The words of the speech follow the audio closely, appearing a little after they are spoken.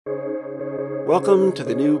Welcome to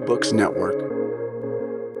the New Books Network.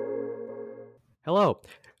 Hello,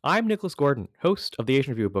 I'm Nicholas Gordon, host of the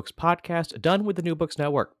Asian Review of Books podcast, done with the New Books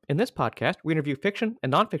Network. In this podcast, we interview fiction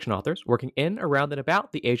and nonfiction authors working in, around, and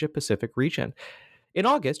about the Asia-Pacific region. In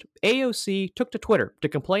August, AOC took to Twitter to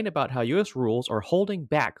complain about how U.S. rules are holding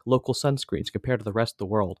back local sunscreens compared to the rest of the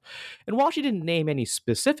world. And while she didn't name any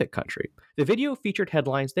specific country, the video featured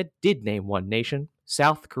headlines that did name one nation,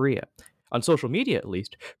 South Korea. On social media, at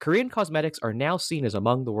least, Korean cosmetics are now seen as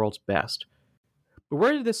among the world's best. But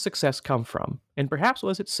where did this success come from? And perhaps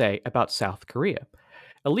what does it say about South Korea?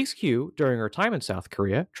 Elise, during her time in South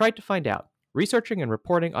Korea, tried to find out, researching and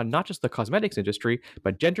reporting on not just the cosmetics industry,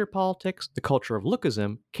 but gender politics, the culture of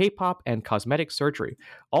lookism, K-pop, and cosmetic surgery,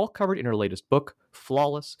 all covered in her latest book,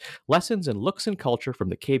 Flawless: Lessons in Looks and Culture from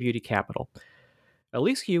the K-Beauty Capital.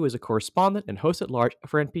 Elise is a correspondent and host at large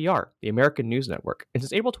for NPR, the American News Network, and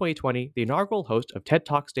since April 2020, the inaugural host of TED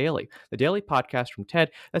Talks Daily, the daily podcast from TED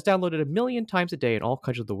that's downloaded 1 million times a day in all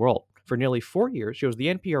countries of the world. For nearly 4 years, she was the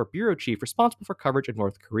NPR bureau chief responsible for coverage in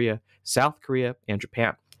North Korea, South Korea, and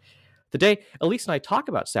Japan. Today, Elise and I talk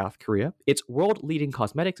about South Korea, its world-leading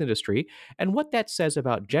cosmetics industry, and what that says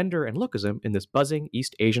about gender and lookism in this buzzing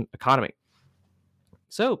East Asian economy.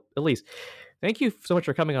 So, Elise, thank you so much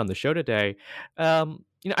for coming on the show today.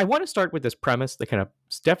 I want to start with this premise that kind of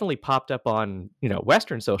definitely popped up on,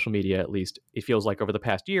 Western social media, at least it feels like over the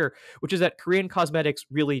past year, which is that Korean cosmetics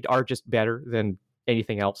really are just better than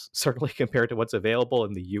anything else, certainly compared to what's available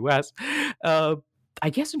in the U.S. I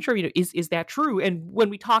guess I'm sure, is that true? And when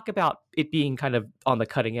we talk about it being kind of on the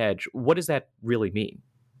cutting edge, what does that really mean?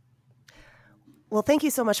 Well, thank you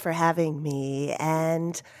so much for having me.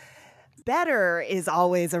 And better is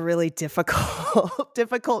always a really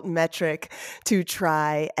difficult metric to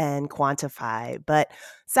try and quantify. But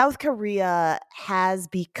South Korea has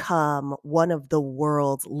become one of the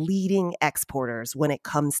world's leading exporters when it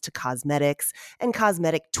comes to cosmetics and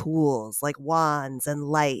cosmetic tools like wands and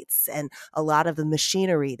lights and a lot of the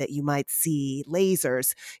machinery that you might see,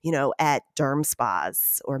 lasers, at derm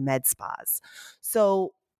spas or med spas.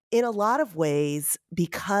 So in a lot of ways,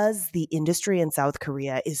 because the industry in South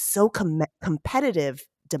Korea is so competitive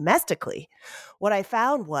domestically, what I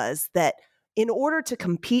found was that in order to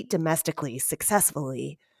compete domestically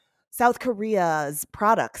successfully, South Korea's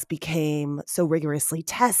products became so rigorously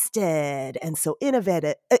tested and so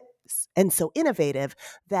innovative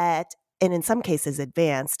that, and in some cases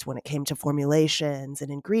advanced when it came to formulations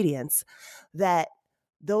and ingredients, that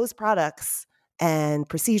those products and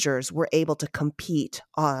procedures were able to compete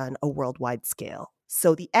on a worldwide scale.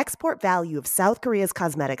 So the export value of South Korea's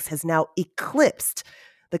cosmetics has now eclipsed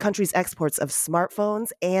the country's exports of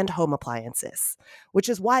smartphones and home appliances, which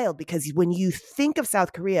is wild because when you think of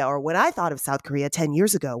South Korea, or when I thought of South Korea 10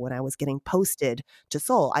 years ago when I was getting posted to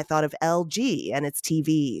Seoul, I thought of LG and its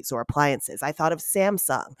TVs or appliances. I thought of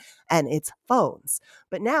Samsung and its phones.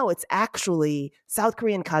 But now it's actually South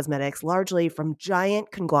Korean cosmetics, largely from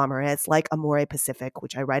giant conglomerates like Amore Pacific,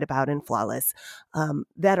 which I write about in Flawless,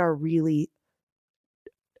 that are really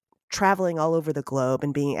traveling all over the globe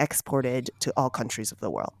and being exported to all countries of the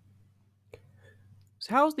world.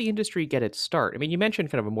 So how's the industry get its start? I mean, you mentioned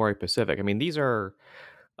kind of Amore Pacific. I mean, these aren't,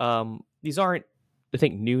 I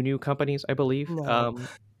think, new companies, I believe. No.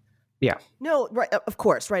 Yeah. No, right, of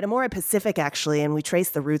course, right. Amore Pacific, actually, and we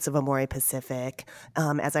trace the roots of Amore Pacific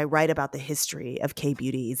as I write about the history of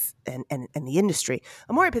K-beauties and the industry.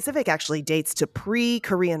 Amore Pacific actually dates to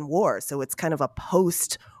pre-Korean War, so it's kind of a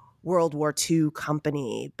post-World War II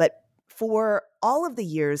company. But for all of the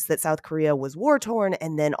years that South Korea was war-torn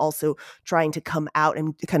and then also trying to come out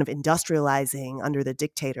and kind of industrializing under the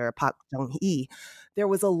dictator Park Chung-hee, there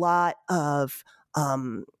was a lot of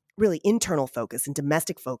really internal focus and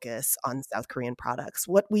domestic focus on South Korean products.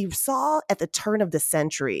 What we saw at the turn of the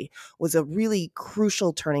century was a really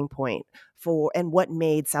crucial turning point and what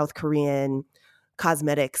made South Korean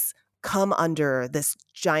cosmetics come under this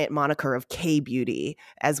giant moniker of K-beauty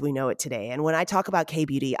as we know it today. And when I talk about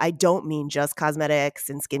K-beauty, I don't mean just cosmetics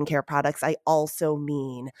and skincare products. I also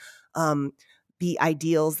mean the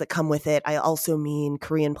ideals that come with it. I also mean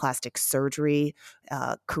Korean plastic surgery.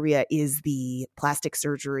 Korea is the plastic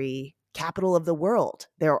surgery capital of the world.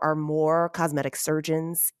 There are more cosmetic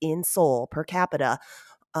surgeons in Seoul per capita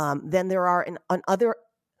than there are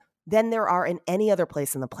in any other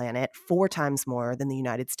place on the planet, 4 times more than the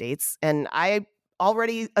United States. And I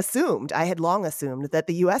had long assumed that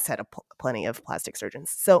the U.S. had plenty of plastic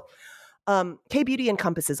surgeons. So K-beauty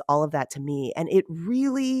encompasses all of that to me, and it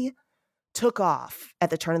really took off at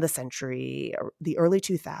the turn of the century, the early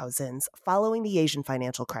 2000s, following the Asian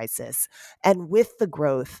financial crisis, and with the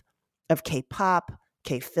growth of K-pop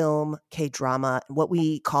K-film, K-drama, what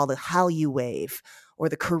we call the Hallyu wave or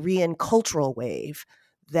the Korean cultural wave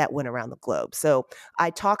that went around the globe. So I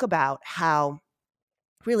talk about how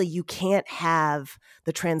really you can't have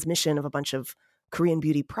the transmission of a bunch of Korean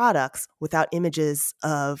beauty products without images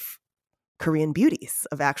of Korean beauties,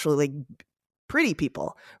 of actually like pretty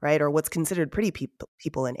people, right? Or what's considered pretty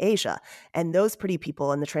people in Asia. And those pretty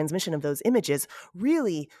people and the transmission of those images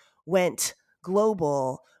really went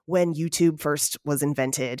global when YouTube first was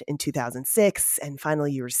invented in 2006. And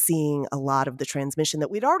finally, you were seeing a lot of the transmission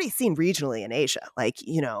that we'd already seen regionally in Asia. Like,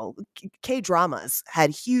 K-dramas had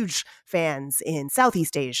huge fans in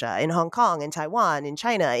Southeast Asia, in Hong Kong, in Taiwan, in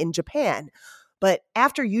China, in Japan. But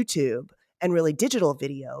after YouTube and really digital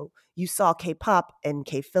video, you saw K-pop and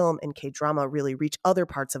K-film and K-drama really reach other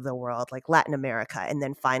parts of the world, like Latin America, and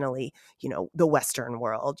then finally, the Western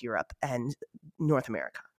world, Europe and North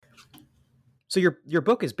America. So your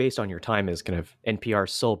book is based on your time as kind of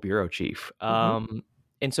NPR's sole bureau chief. Mm-hmm.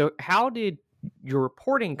 And so how did your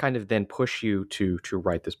reporting kind of then push you to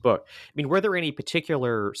write this book? I mean, were there any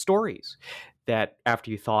particular stories that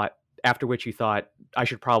after which you thought I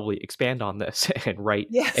should probably expand on this and write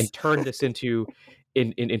Yes. and turn this into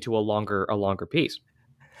a longer piece?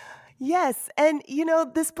 Yes. And,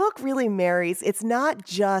 this book really marries, it's not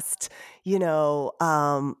just,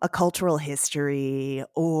 a cultural history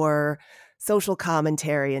or social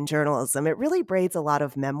commentary and journalism. It really braids a lot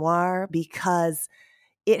of memoir because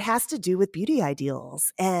it has to do with beauty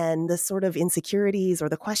ideals and the sort of insecurities or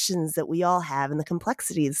the questions that we all have and the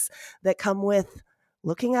complexities that come with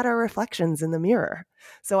looking at our reflections in the mirror.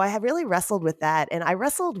 So I have really wrestled with that. And I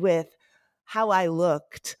wrestled with how I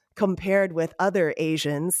looked compared with other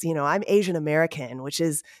Asians. I'm Asian American, which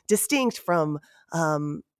is distinct from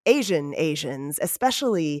Asians,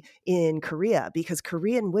 especially in Korea, because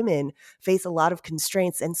Korean women face a lot of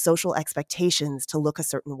constraints and social expectations to look a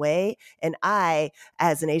certain way. And I,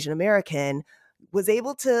 as an Asian American, was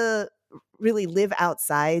able to really live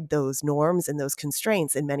outside those norms and those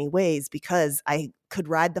constraints in many ways because I could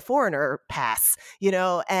ride the foreigner pass,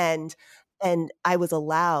 and I was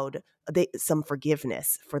allowed some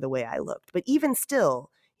forgiveness for the way I looked. But even still,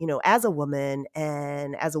 as a woman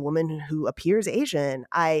and as a woman who appears Asian,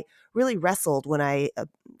 I really wrestled when I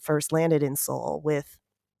first landed in Seoul with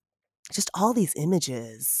just all these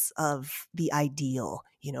images of the ideal,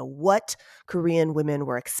 what Korean women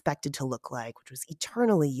were expected to look like, which was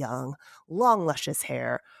eternally young, long, luscious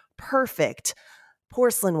hair, perfect,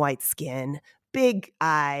 porcelain white skin, big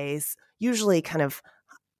eyes, usually kind of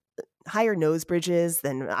higher nose bridges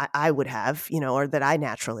than I would have, or that I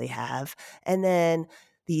naturally have. And then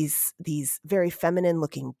these very feminine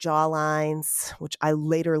looking jawlines, which I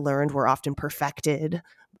later learned were often perfected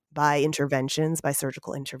by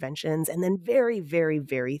surgical interventions, and then very, very,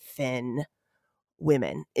 very thin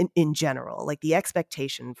women in general. Like the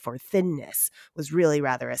expectation for thinness was really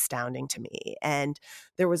rather astounding to me. And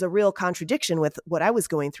there was a real contradiction with what I was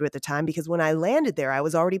going through at the time, because when I landed there, I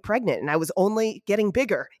was already pregnant and I was only getting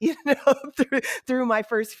bigger, through my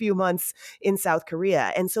first few months in South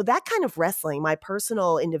Korea. And so that kind of wrestling, my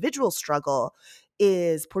personal individual struggle,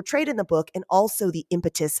 is portrayed in the book, and also the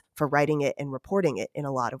impetus for writing it and reporting it in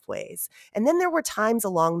a lot of ways. And then there were times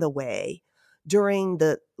along the way during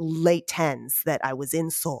the late 10s that I was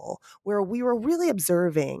in Seoul, where we were really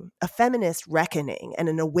observing a feminist reckoning and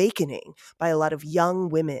an awakening by a lot of young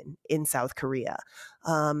women in South Korea.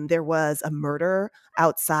 There was a murder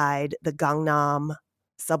outside the Gangnam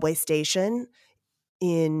subway station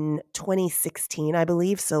in 2016, I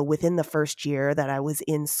believe. So within the first year that I was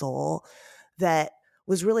in Seoul, that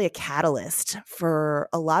was really a catalyst for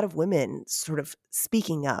a lot of women sort of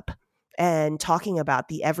speaking up and talking about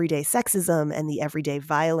the everyday sexism and the everyday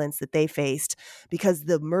violence that they faced, because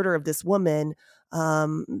the murder of this woman,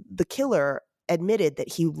 the killer admitted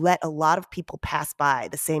that he let a lot of people pass by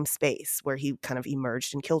the same space where he kind of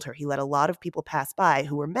emerged and killed her. He let a lot of people pass by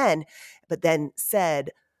who were men, but then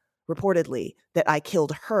said reportedly that I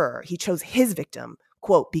killed her. He chose his victim,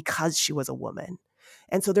 quote, because she was a woman.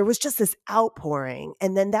 And so there was just this outpouring.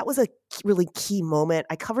 And then that was a really key moment.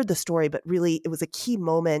 I covered the story, but really it was a key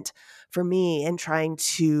moment for me in trying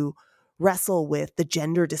to wrestle with the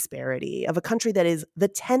gender disparity of a country that is the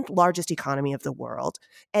 10th largest economy of the world,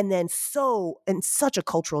 and then such a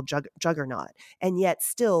cultural juggernaut. And yet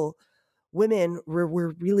still women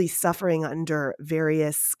were really suffering under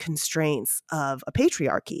various constraints of a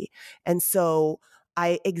patriarchy. And so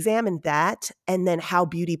I examined that, and then how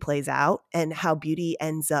beauty plays out and how beauty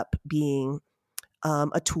ends up being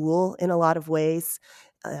a tool in a lot of ways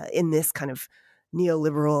in this kind of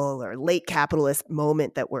neoliberal or late capitalist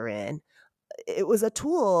moment that we're in. It was a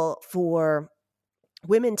tool for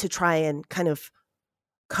women to try and kind of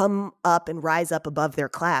come up and rise up above their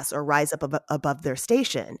class or rise up above their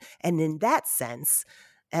station. And in that sense,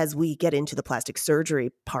 as we get into the plastic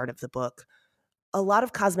surgery part of the book, a lot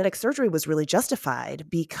of cosmetic surgery was really justified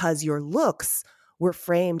because your looks were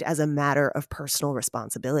framed as a matter of personal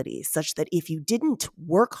responsibility, such that if you didn't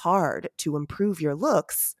work hard to improve your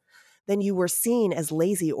looks, then you were seen as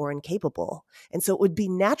lazy or incapable. And so it would be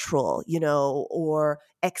natural, or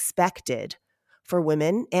expected for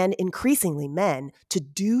women and increasingly men to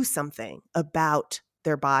do something about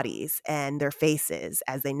their bodies and their faces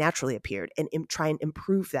as they naturally appeared and try and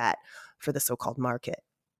improve that for the so-called market.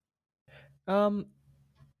 I want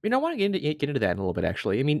to get into that in a little bit,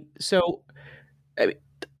 actually. And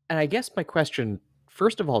I guess my question,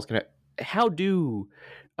 first of all, is how do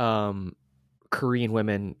Korean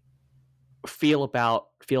women feel about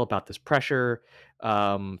this pressure,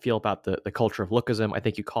 feel about the culture of lookism, I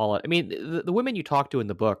think you call it. I mean, the women you talk to in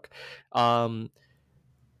the book,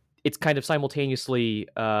 it's kind of simultaneously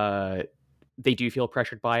they do feel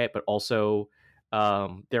pressured by it, but also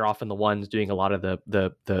they're often the ones doing a lot of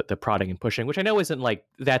the prodding and pushing, which I know isn't like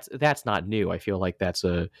that's not new. I feel like that's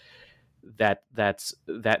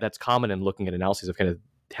common in looking at analyses of kind of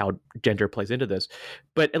how gender plays into this.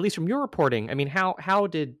 But at least from your reporting, I mean, how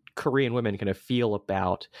did Korean women kind of feel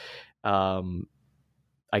about,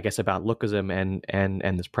 I guess, about lookism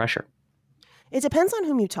and this pressure? It depends on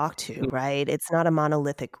whom you talk to, right? It's not a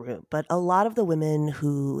monolithic group, but a lot of the women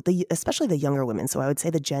especially the younger women, so I would say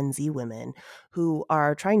the Gen Z women who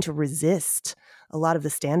are trying to resist a lot of the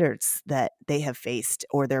standards that they have faced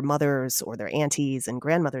or their mothers or their aunties and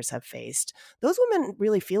grandmothers have faced, those women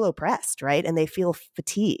really feel oppressed, right? And they feel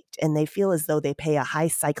fatigued and they feel as though they pay a high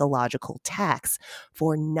psychological tax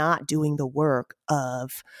for not doing the work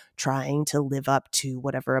of trying to live up to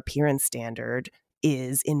whatever appearance standard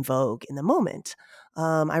is in vogue in the moment.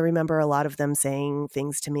 I remember a lot of them saying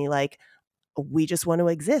things to me like, we just want to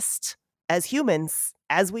exist as humans,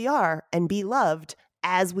 as we are, and be loved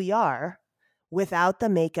as we are, without the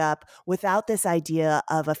makeup, without this idea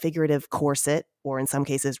of a figurative corset, or in some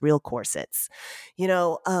cases, real corsets. In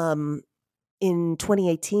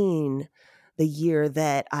 2018, the year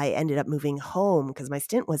that I ended up moving home because my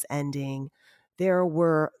stint was ending, there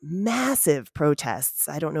were massive protests.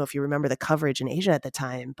 I don't know if you remember the coverage in Asia at the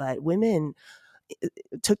time, but women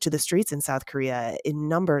took to the streets in South Korea in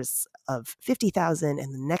numbers of 50,000,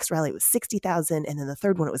 and the next rally was 60,000, and then the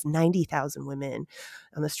third one, it was 90,000 women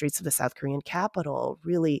on the streets of the South Korean capital,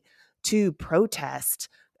 really to protest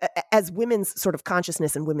as women's sort of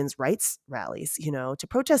consciousness and women's rights rallies, to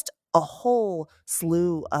protest a whole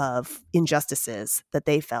slew of injustices that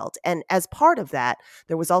they felt. And as part of that,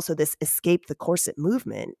 there was also this escape the corset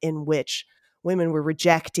movement in which women were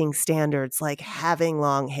rejecting standards like having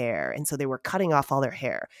long hair. And so they were cutting off all their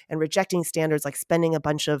hair and rejecting standards like spending a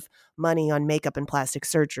bunch of money on makeup and plastic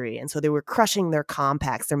surgery. And so they were crushing their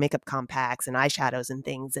compacts, their makeup compacts and eyeshadows and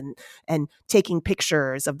things, and taking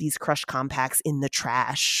pictures of these crushed compacts in the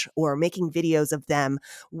trash or making videos of them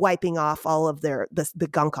wiping off all of the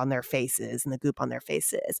gunk on their faces and the goop on their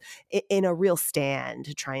faces in a real stand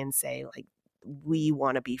to try and say, like, we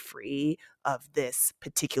want to be free of this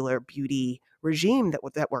particular beauty regime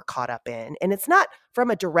that we're caught up in. And it's not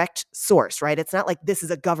from a direct source, right? It's not like this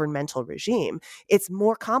is a governmental regime. It's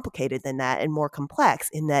more complicated than that and more complex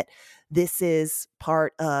in that this is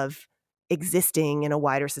part of existing in a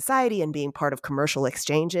wider society and being part of commercial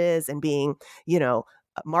exchanges and being,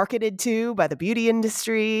 marketed to by the beauty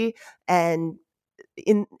industry. And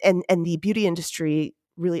the beauty industry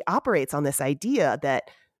really operates on this idea that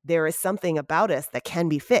there is something about us that can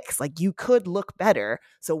be fixed. Like, you could look better,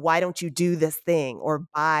 so why don't you do this thing or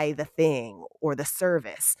buy the thing or the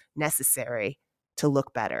service necessary to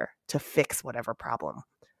look better, to fix whatever problem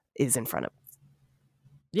is in front of us.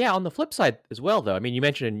 Yeah, on the flip side as well, though. I mean, you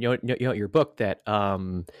mentioned in your book that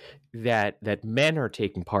that men are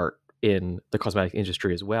taking part in the cosmetic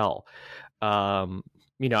industry as well.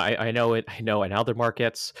 I know it. I know in other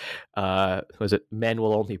markets, was it men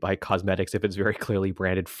will only buy cosmetics if it's very clearly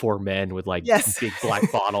branded for men with like Yes. big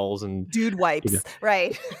black bottles and Dude wipes,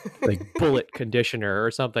 right? like bullet conditioner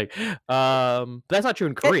or something. But that's not true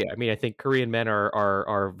in Korea. I mean, I think Korean men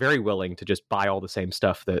are very willing to just buy all the same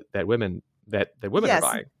stuff that women are Yes,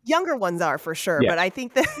 buying. younger ones are for sure. Yeah. But I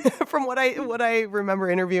think that from what I remember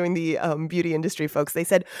interviewing the beauty industry folks, they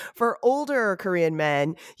said for older Korean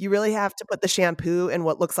men, you really have to put the shampoo in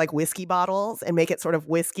what looks like whiskey bottles and make it sort of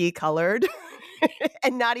whiskey colored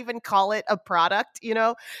and not even call it a product,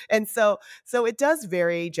 And so it does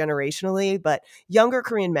vary generationally, but younger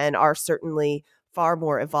Korean men are certainly far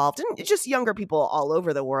more evolved, and just younger people all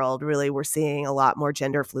over the world. Really, we're seeing a lot more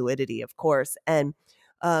gender fluidity, of course, and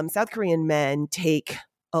South Korean men take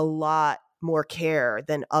a lot more care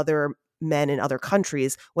than other men in other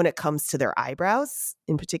countries when it comes to their eyebrows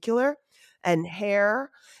in particular, and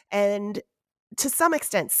hair, and to some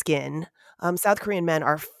extent skin. South Korean men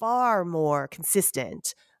are far more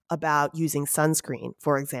consistent about using sunscreen,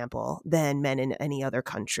 for example, than men in any other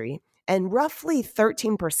country. And roughly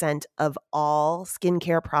 13% of all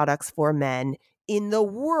skincare products for men in the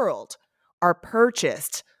world are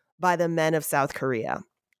purchased by the men of South Korea.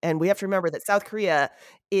 And we have to remember that South Korea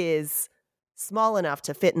is small enough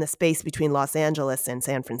to fit in the space between Los Angeles and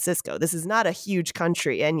San Francisco. This is not a huge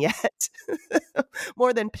country, and yet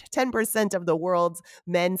more than 10% of the world's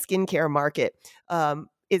men's skincare market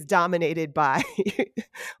is dominated by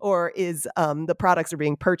or is the products are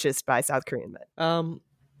being purchased by South Korean men.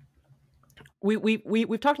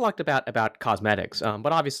 We've talked a lot about cosmetics,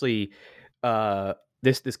 but obviously,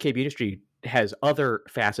 this K-beauty industry has other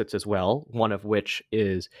facets as well. One of which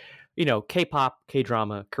is, K-pop,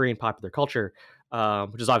 K-drama, Korean popular culture,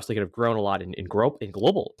 which has obviously kind of grown a lot in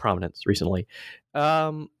global prominence recently.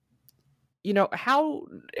 How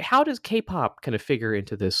does K-pop kind of figure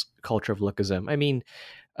into this culture of lookism? I mean,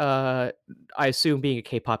 I assume being a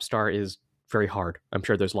K-pop star is very hard. I'm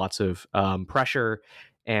sure there's lots of pressure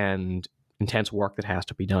and intense work that has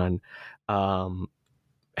to be done. How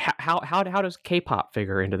does K-pop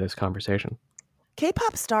figure into this conversation?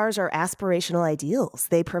 K-pop stars are aspirational ideals.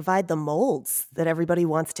 They provide the molds that everybody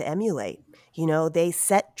wants to emulate. They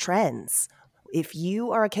set trends. If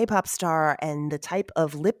you are a K-pop star and the type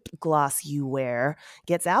of lip gloss you wear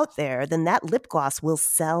gets out there, then that lip gloss will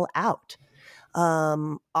sell out.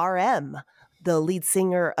 RM, the lead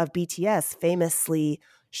singer of BTS, famously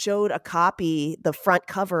showed a copy, the front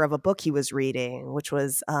cover of a book he was reading, which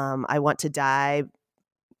was I Want to Die,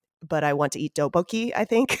 but I Want to Eat Tteokbokki, I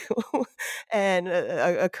think, and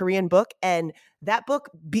a Korean book. And that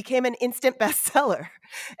book became an instant bestseller.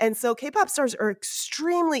 And so K-pop stars are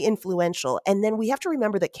extremely influential. And then we have to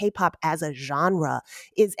remember that K-pop as a genre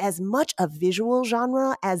is as much a visual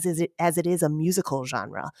genre as it is a musical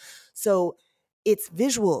genre. So it's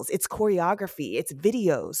visuals, it's choreography, it's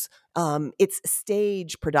videos, it's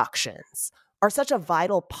stage productions are such a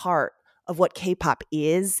vital part of what K-pop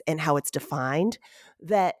is and how it's defined,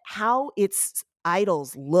 that how its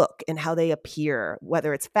idols look and how they appear,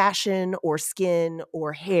 whether it's fashion or skin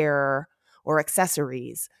or hair or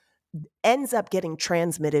accessories, ends up getting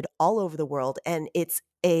transmitted all over the world. And it's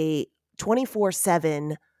a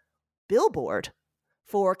 24/7 billboard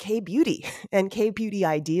for K-beauty and K-beauty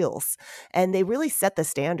ideals. And they really set the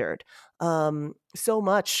standard. So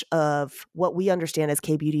much of what we understand as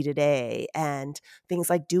K-beauty today, and things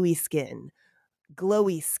like dewy skin,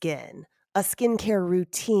 glowy skin, a skincare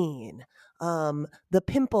routine, the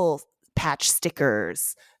pimple patch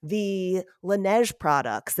stickers, the Laneige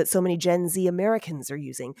products that so many Gen Z Americans are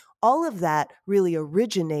using, all of that really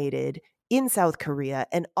originated in South Korea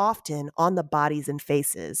and often on the bodies and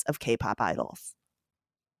faces of K-pop idols.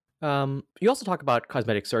 You also talk about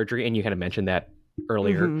cosmetic surgery, and you kind of mentioned that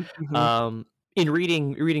earlier. Mm-hmm. In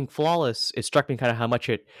reading Flawless, it struck me kind of how much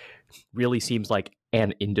it really seems like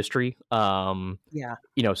an industry. Yeah.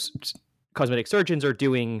 Cosmetic surgeons are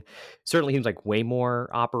doing, certainly seems like way more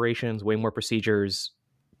operations, way more procedures,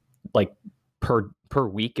 like per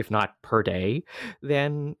week, if not per day,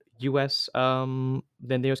 than U.S.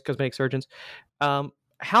 Cosmetic surgeons.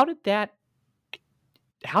 How did that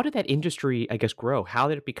industry, I guess, grow? How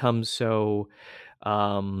did it become so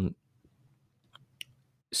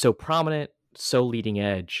prominent, so leading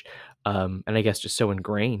edge, and I guess just so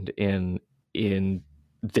ingrained in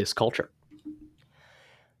this culture?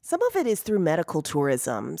 Some of it is through medical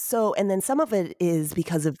tourism. And then some of it is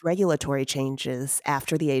because of regulatory changes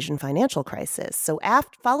after the Asian financial crisis. So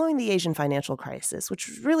following the Asian financial crisis, which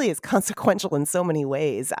really is consequential in so many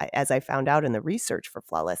ways, as I found out in the research for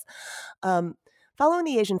Flawless, following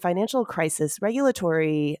the Asian financial crisis,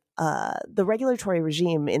 the regulatory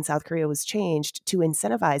regime in South Korea was changed to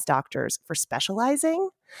incentivize doctors for specializing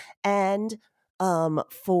and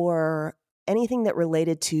for anything that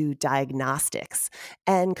related to diagnostics.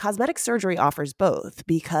 And cosmetic surgery offers both,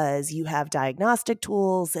 because you have diagnostic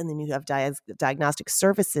tools and then you have diagnostic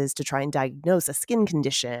services to try and diagnose a skin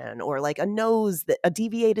condition, or like a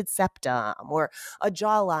deviated septum, or a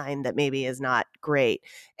jawline that maybe is not great,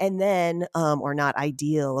 and then or not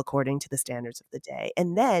ideal according to the standards of the day.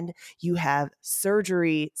 And then you have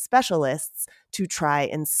surgery specialists to try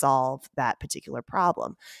and solve that particular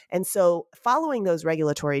problem. And so following those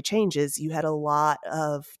regulatory changes, you you had a lot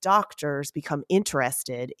of doctors become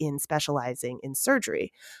interested in specializing in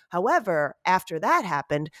surgery. However, after that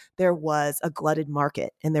happened, there was a glutted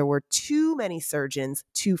market and there were too many surgeons,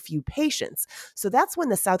 too few patients. So that's when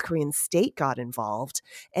the South Korean state got involved,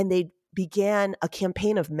 and they began a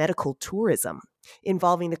campaign of medical tourism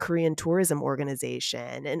involving the Korean Tourism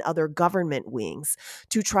Organization and other government wings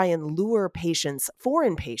to try and lure patients,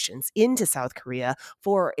 foreign patients, into South Korea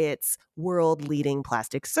for its world-leading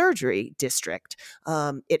plastic surgery district.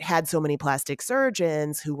 It had so many plastic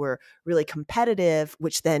surgeons who were really competitive,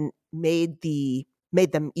 which then made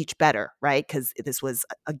them each better, right? Because this was,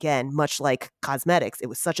 again, much like cosmetics. It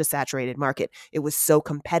was such a saturated market. It was so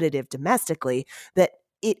competitive domestically that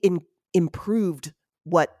it improved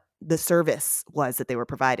what the service was that they were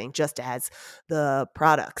providing, just as the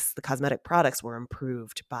cosmetic products were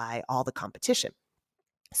improved by all the competition.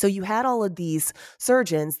 So you had all of these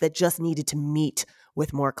surgeons that just needed to meet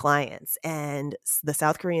with more clients. And the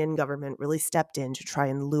South Korean government really stepped in to try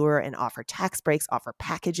and lure and offer tax breaks, offer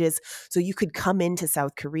packages. So you could come into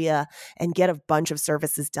South Korea and get a bunch of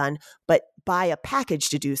services done, but buy a package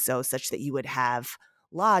to do so, such that you would have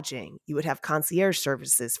lodging, you would have concierge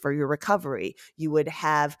services for your recovery, you would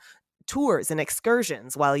have tours and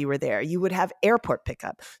excursions while you were there, you would have airport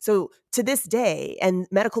pickup. So to this day, and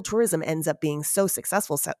medical tourism ends up being so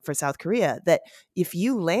successful for South Korea that if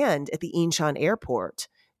you land at the Incheon airport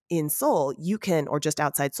in Seoul, you can, or just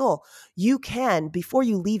outside Seoul, you can, before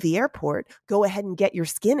you leave the airport, go ahead and get your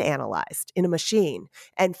skin analyzed in a machine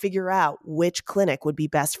and figure out which clinic would be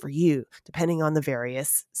best for you, depending on the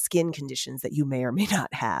various skin conditions that you may or may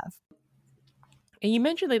not have. And you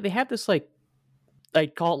mentioned that they have this I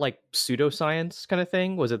call it like pseudoscience kind of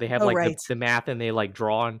thing. Was it they have Oh, like right. the math and they like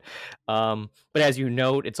draw on, but as you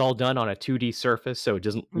note, it's all done on a 2D surface, so it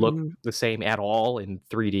doesn't look Mm-hmm. the same at all in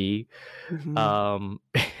 3D. Mm-hmm.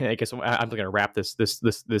 I guess I'm going to wrap this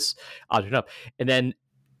object up, and then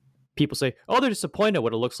people say, "Oh, they're disappointed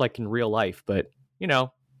what it looks like in real life," but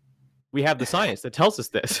we have the science that tells us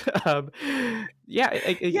this. Yeah, Yeah,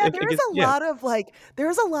 I guess,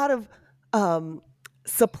 there's a lot of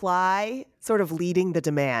supply sort of leading the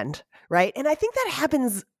demand, right? And I think that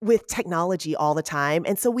happens with technology all the time.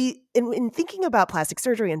 And so in thinking about plastic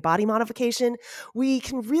surgery and body modification, we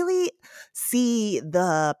can really see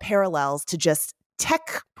the parallels to just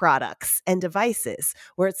tech products and devices,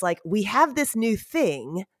 where it's like, we have this new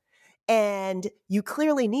thing, and you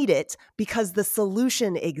clearly need it because the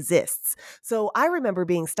solution exists. So I remember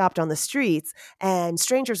being stopped on the streets and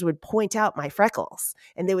strangers would point out my freckles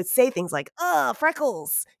and they would say things like,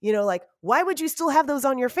 freckles, like, why would you still have those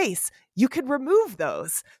on your face? You could remove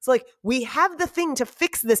those. So like, we have the thing to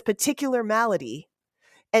fix this particular malady.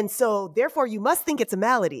 And so therefore you must think it's a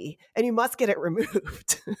malady and you must get it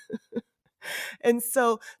removed. And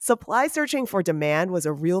so supply searching for demand was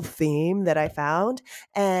a real theme that I found.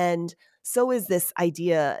 And so is this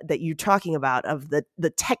idea that you're talking about of the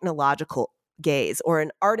technological gaze, or an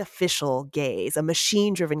artificial gaze, a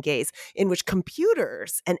machine-driven gaze, in which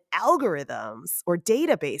computers and algorithms or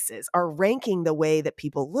databases are ranking the way that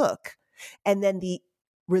people look. And then the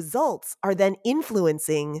results are then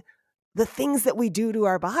influencing the things that we do to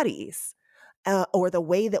our bodies. Or the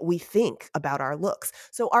way that we think about our looks.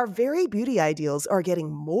 So our very beauty ideals are getting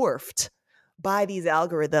morphed by these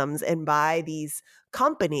algorithms and by these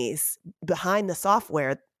companies behind the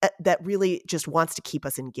software that really just wants to keep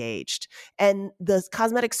us engaged. And the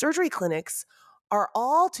cosmetic surgery clinics are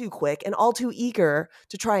all too quick and all too eager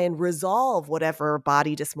to try and resolve whatever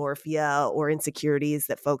body dysmorphia or insecurities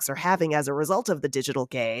that folks are having as a result of the digital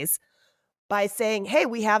gaze by saying, hey,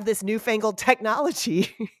 we have this newfangled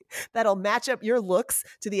technology that'll match up your looks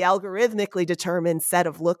to the algorithmically determined set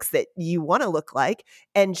of looks that you want to look like,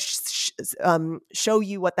 and show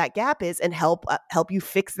you what that gap is and help you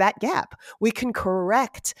fix that gap. We can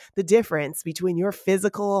correct the difference between your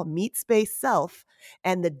physical meat space self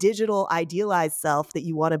and the digital idealized self that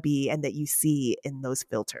you want to be and that you see in those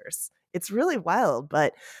filters. It's really wild,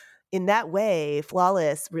 but in that way,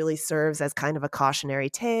 Flawless really serves as kind of a cautionary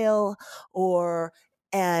tale, or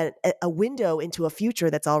a window into a future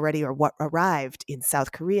that's already arrived in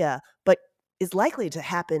South Korea, but is likely to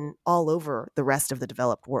happen all over the rest of the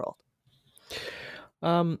developed world.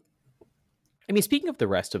 Speaking of the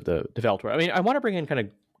rest of the developed world, I want to bring in kind of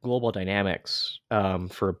global dynamics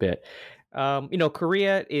for a bit.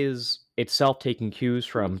 Korea is itself taking cues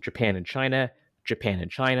from Japan and China. Japan and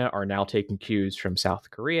China are now taking cues from South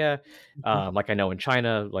Korea. Like I know in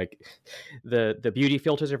China, like the beauty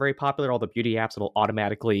filters are very popular. All the beauty apps that'll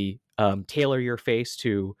automatically tailor your face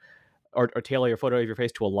to, or tailor your photo of your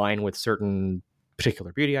face to align with certain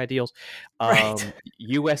particular beauty ideals. Right.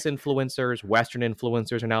 U.S. influencers, Western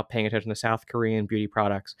influencers are now paying attention to South Korean beauty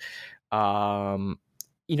products. Um,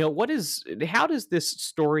 how does this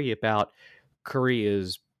story about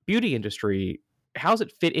Korea's beauty industry, how does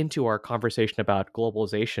it fit into our conversation about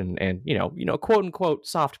globalization and quote unquote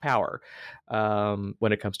soft power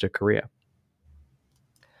when it comes to Korea?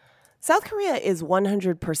 South Korea is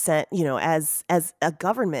 100%, as a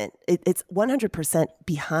government, it's 100%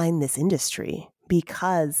 behind this industry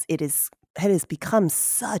because it has become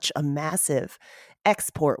such a massive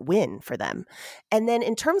export win for them. And then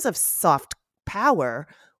in terms of soft power,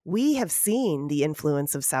 we have seen the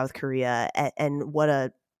influence of South Korea and what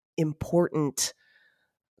a important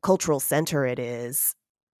cultural center it is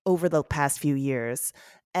over the past few years.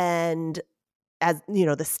 And as you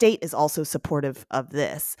know, the state is also supportive of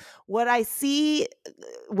this. What I see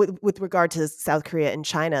with regard to South Korea and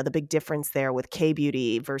China, the big difference there with K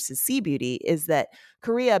beauty versus C beauty is that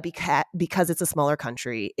Korea, because it's a smaller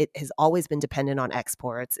country, it has always been dependent on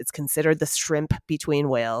exports. It's considered the shrimp between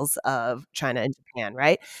whales of China and Japan,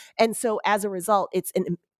 right? And so as a result, it's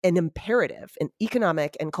an imperative, an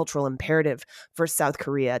economic and cultural imperative for South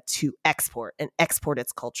Korea to export and export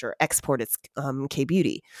its culture, export its K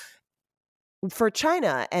beauty. For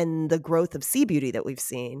China and the growth of sea beauty that we've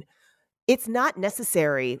seen, it's not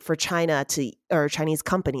necessary for China to or Chinese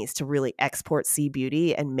companies to really export sea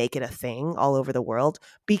beauty and make it a thing all over the world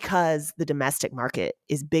because the domestic market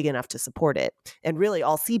is big enough to support it. And really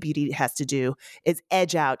all sea beauty has to do is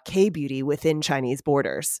edge out K beauty within Chinese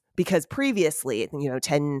borders because previously,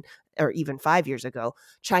 10 or even 5 years ago,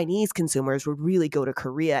 Chinese consumers would really go to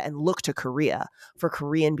Korea and look to Korea for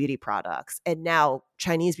Korean beauty products. And now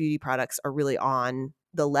Chinese beauty products are really on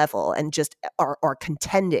the level and just are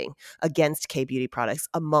contending against K beauty products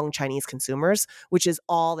among Chinese consumers, which is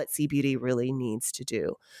all that sea beauty really needs to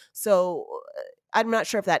do. So I'm not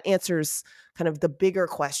sure if that answers kind of the bigger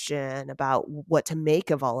question about what to make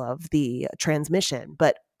of all of the transmission,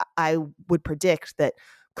 but I would predict that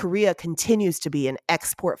Korea continues to be an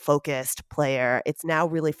export-focused player. It's now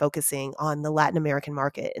really focusing on the Latin American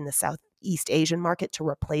market and the Southeast Asian market to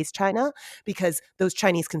replace China because those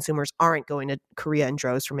Chinese consumers aren't going to Korea in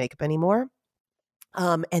droves for makeup anymore.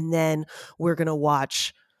 And then we're going to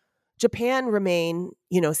watch Japan remain,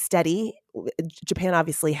 steady. Japan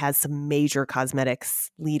obviously has some major cosmetics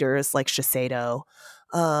leaders like Shiseido.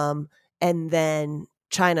 And then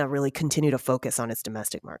China really continue to focus on its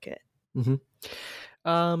domestic market. Mm-hmm.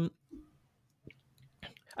 I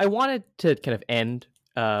wanted to kind of end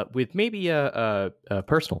with maybe a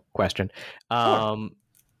personal question. Sure.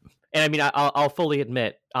 And I mean, I'll fully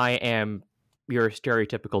admit I am your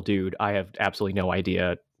stereotypical dude. I have absolutely no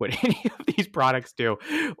idea what any of these products do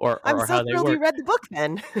I'm or so how they thrilled you work. read the book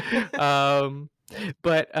then.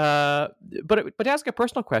 But to ask a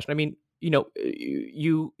personal question, I mean, you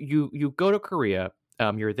go to Korea,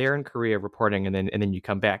 you're there in Korea reporting, and then you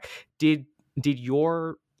come back. Did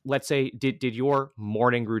your let's say did your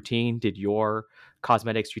morning routine, did your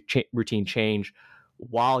cosmetics routine change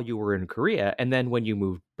while you were in Korea, and then when you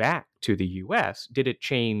moved back to the U.S., did it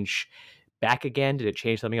change back again? Did it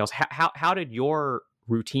change something else? How did your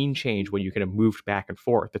routine change when you kind of moved back and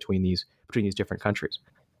forth between these different countries?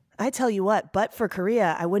 I tell you what, but for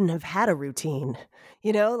Korea, I wouldn't have had a routine.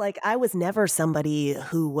 Like I was never somebody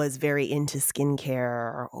who was very into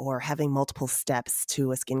skincare or having multiple steps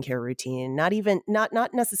to a skincare routine.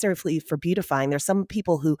 Not necessarily for beautifying. There's some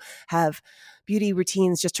people who have beauty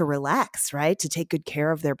routines just to relax, right? To take good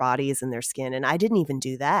care of their bodies and their skin. And I didn't even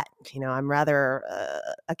do that. I'm rather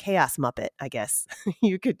a chaos muppet, I guess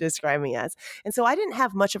you could describe me as. And so I didn't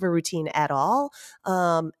have much of a routine at all.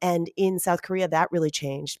 And in South Korea, that really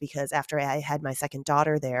changed because after I had my second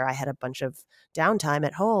daughter there, I had a bunch of downtime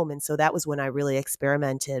at home. And so that was when I really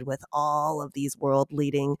experimented with all of these world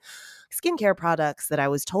leading skincare products that I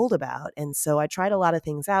was told about. And so I tried a lot of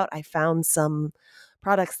things out. I found some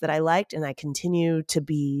products that I liked and I continue to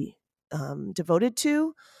be devoted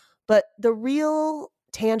to. But the real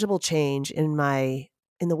tangible change in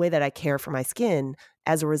the way that I care for my skin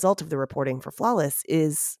as a result of the reporting for Flawless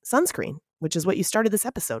is sunscreen, which is what you started this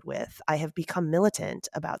episode with. I have become militant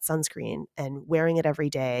about sunscreen and wearing it every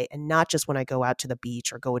day, and not just when I go out to the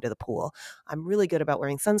beach or go into the pool. I'm really good about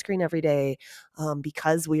wearing sunscreen every day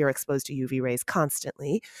because we are exposed to UV rays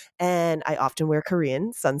constantly. And I often wear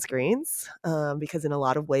Korean sunscreens because in a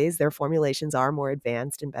lot of ways their formulations are more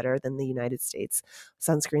advanced and better than the United States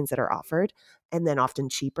sunscreens that are offered, and then often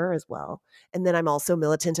cheaper as well. And then I'm also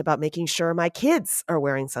militant about making sure my kids are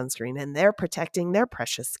wearing sunscreen and they're protecting their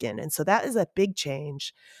precious skin. And so that is a big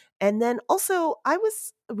change. And then also I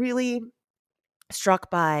was really struck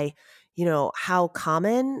by, how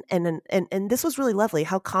common, and this was really lovely,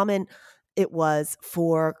 how common it was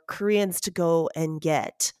for Koreans to go and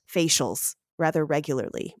get facials rather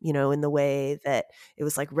regularly, in the way that it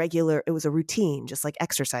was like regular, it was a routine, just like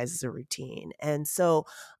exercise is a routine. And so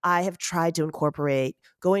I have tried to incorporate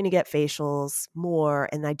going to get facials more,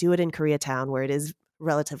 and I do it in Koreatown where it is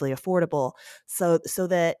relatively affordable, so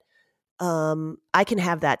that I can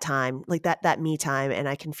have that time, like that me time, and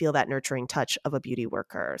I can feel that nurturing touch of a beauty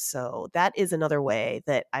worker. So that is another way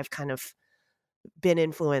that I've kind of been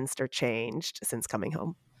influenced or changed since coming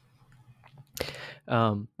home.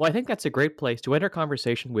 Well, I think that's a great place to end our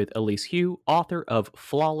conversation with Elise Hu, author of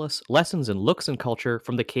Flawless Lessons in Looks and Culture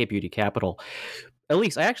from the K-Beauty Capital.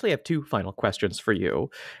 Elise, I actually have two final questions for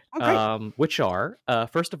you, which are,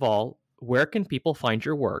 first of all, where can people find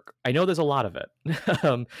your work? I know there's a lot of it,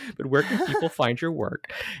 but where can people find your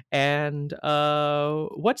work? And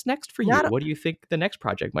what's next for you? What do you think the next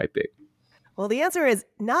project might be? Well, the answer is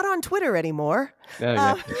not on Twitter anymore. Oh,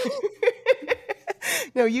 yeah.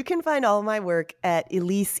 No, you can find all of my work at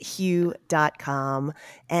elisehu.com,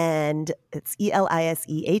 and it's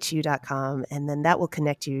ELISEHU.com, and then that will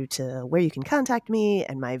connect you to where you can contact me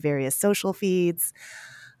and my various social feeds.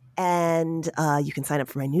 And you can sign up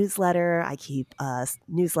for my newsletter. I keep a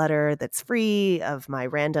newsletter that's free of my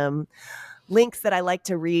random links that I like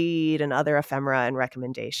to read and other ephemera and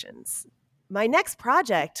recommendations. My next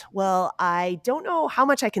project, well, I don't know how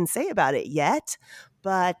much I can say about it yet,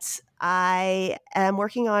 but I am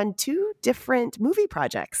working on two different movie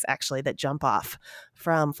projects, actually, that jump off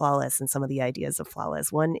from Flawless and some of the ideas of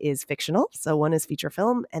Flawless. One is fictional, so one is feature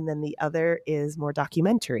film, and then the other is more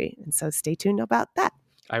documentary. And so stay tuned about that.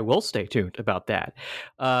 I will stay tuned about that.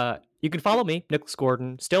 You can follow me, Nicholas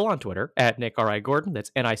Gordon, still on Twitter at Nick R.I. Gordon. That's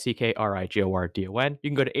NickRigordon. You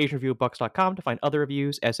can go to AsianReviewBooks.com to find other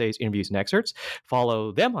reviews, essays, interviews, and excerpts.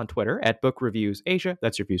 Follow them on Twitter at Book Reviews Asia.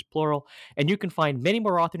 That's reviews plural. And you can find many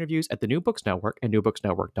more author interviews at the New Books Network and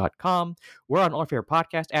newbooksnetwork.com. We're on all of your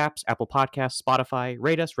podcast apps, Apple Podcasts, Spotify.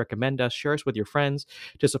 Rate us, recommend us, share us with your friends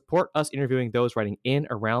to support us interviewing those writing in,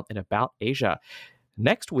 around, and about Asia.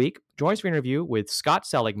 Next week, join us for an interview with Scott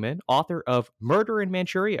Seligman, author of Murder in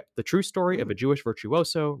Manchuria, the true story of a Jewish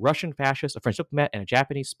virtuoso, Russian fascist, a French diplomat, and a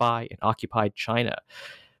Japanese spy in occupied China.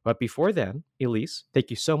 But before then, Elise, thank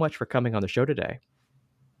you so much for coming on the show today.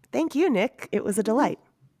 Thank you, Nick. It was a delight.